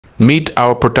Meet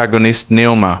our protagonist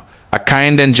Neoma, a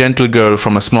kind and gentle girl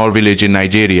from a small village in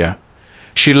Nigeria.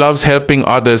 She loves helping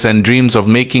others and dreams of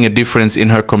making a difference in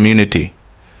her community.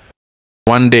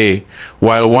 One day,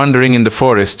 while wandering in the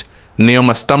forest,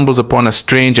 Neoma stumbles upon a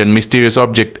strange and mysterious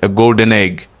object, a golden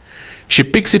egg. She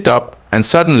picks it up, and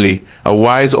suddenly, a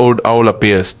wise old owl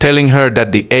appears, telling her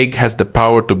that the egg has the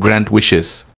power to grant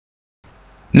wishes.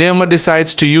 Neoma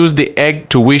decides to use the egg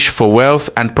to wish for wealth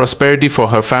and prosperity for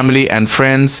her family and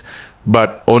friends,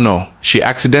 but oh no, she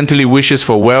accidentally wishes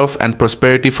for wealth and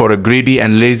prosperity for a greedy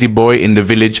and lazy boy in the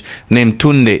village named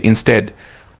Tunde instead.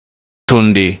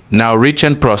 Tunde, now rich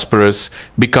and prosperous,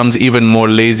 becomes even more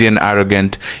lazy and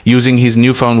arrogant, using his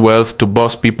newfound wealth to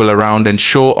boss people around and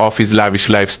show off his lavish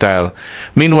lifestyle.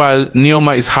 Meanwhile,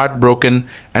 Neoma is heartbroken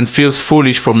and feels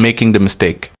foolish for making the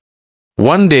mistake.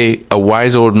 One day, a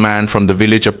wise old man from the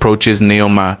village approaches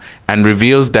Neoma and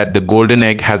reveals that the golden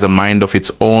egg has a mind of its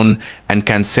own and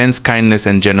can sense kindness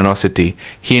and generosity.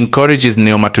 He encourages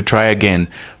Neoma to try again,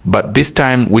 but this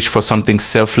time wish for something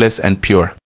selfless and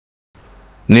pure.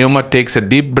 Neoma takes a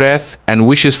deep breath and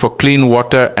wishes for clean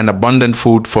water and abundant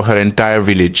food for her entire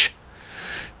village.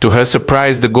 To her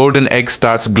surprise, the golden egg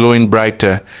starts glowing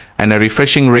brighter and a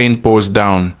refreshing rain pours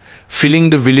down,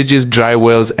 filling the village's dry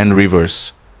wells and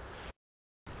rivers.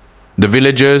 The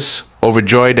villagers,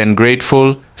 overjoyed and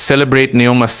grateful, celebrate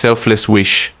Neoma's selfless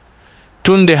wish.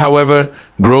 Tunde, however,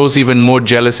 grows even more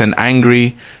jealous and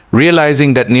angry,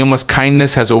 realizing that Neoma's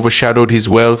kindness has overshadowed his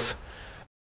wealth.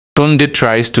 Tunde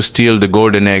tries to steal the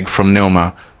golden egg from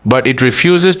Neoma, but it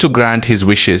refuses to grant his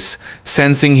wishes,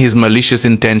 sensing his malicious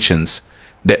intentions.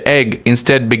 The egg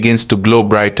instead begins to glow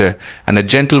brighter, and a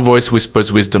gentle voice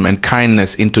whispers wisdom and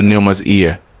kindness into Neoma's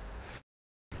ear.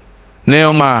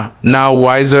 Neoma, now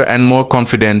wiser and more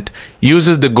confident,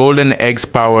 uses the golden egg's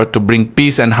power to bring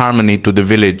peace and harmony to the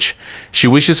village. She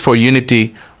wishes for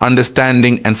unity,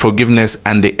 understanding, and forgiveness,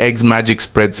 and the egg's magic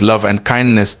spreads love and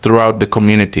kindness throughout the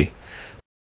community.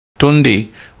 Tunde,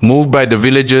 moved by the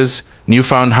villagers'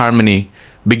 newfound harmony,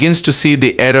 begins to see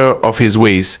the error of his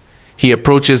ways. He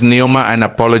approaches Neoma and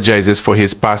apologizes for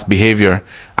his past behavior,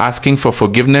 asking for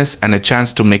forgiveness and a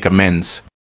chance to make amends.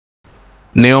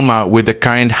 Neoma, with a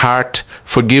kind heart,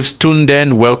 forgives Tunde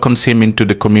and welcomes him into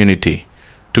the community.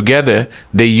 Together,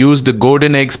 they use the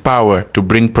golden egg's power to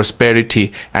bring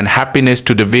prosperity and happiness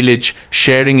to the village,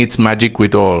 sharing its magic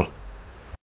with all.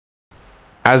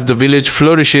 As the village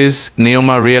flourishes,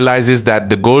 Neoma realizes that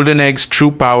the golden egg's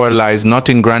true power lies not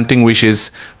in granting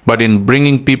wishes, but in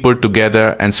bringing people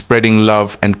together and spreading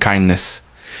love and kindness.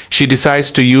 She decides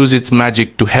to use its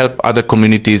magic to help other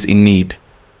communities in need.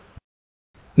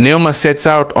 Neoma sets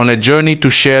out on a journey to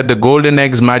share the golden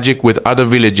egg's magic with other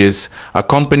villages,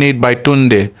 accompanied by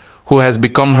Tunde, who has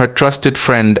become her trusted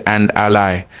friend and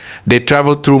ally. They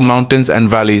travel through mountains and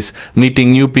valleys,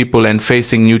 meeting new people and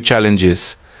facing new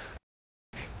challenges.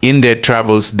 In their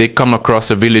travels, they come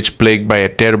across a village plagued by a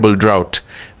terrible drought.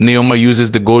 Neoma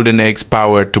uses the golden egg's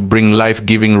power to bring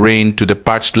life-giving rain to the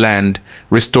parched land,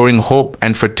 restoring hope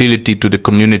and fertility to the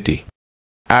community.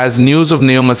 As news of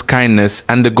Neoma's kindness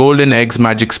and the golden egg's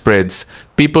magic spreads,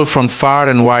 people from far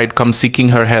and wide come seeking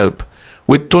her help.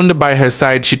 With Tunde by her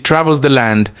side, she travels the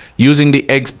land, using the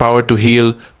egg's power to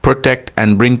heal, protect,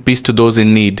 and bring peace to those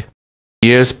in need.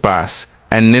 Years pass,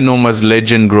 and Neoma's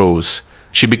legend grows.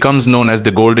 She becomes known as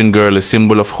the Golden Girl, a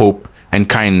symbol of hope and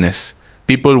kindness.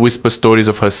 People whisper stories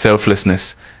of her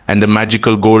selflessness and the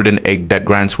magical golden egg that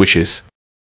grants wishes.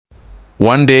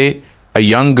 One day, a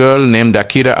young girl named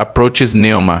Akira approaches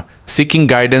Neoma, seeking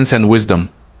guidance and wisdom.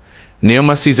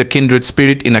 Neoma sees a kindred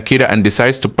spirit in Akira and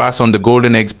decides to pass on the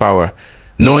golden egg's power,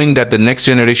 knowing that the next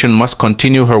generation must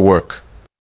continue her work.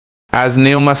 As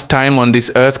Neoma's time on this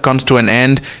earth comes to an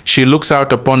end, she looks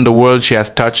out upon the world she has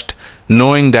touched,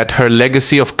 knowing that her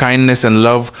legacy of kindness and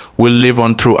love will live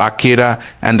on through Akira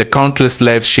and the countless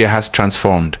lives she has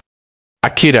transformed.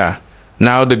 Akira,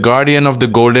 now the guardian of the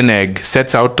golden egg,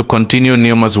 sets out to continue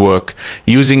Neoma's work,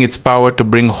 using its power to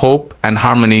bring hope and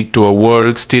harmony to a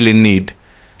world still in need.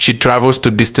 She travels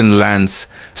to distant lands,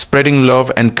 spreading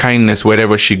love and kindness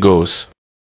wherever she goes.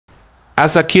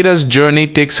 As Akira's journey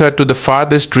takes her to the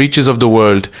farthest reaches of the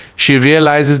world, she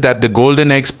realizes that the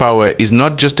golden egg's power is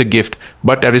not just a gift,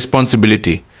 but a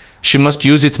responsibility. She must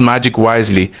use its magic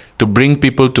wisely to bring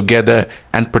people together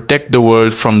and protect the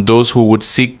world from those who would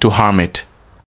seek to harm it.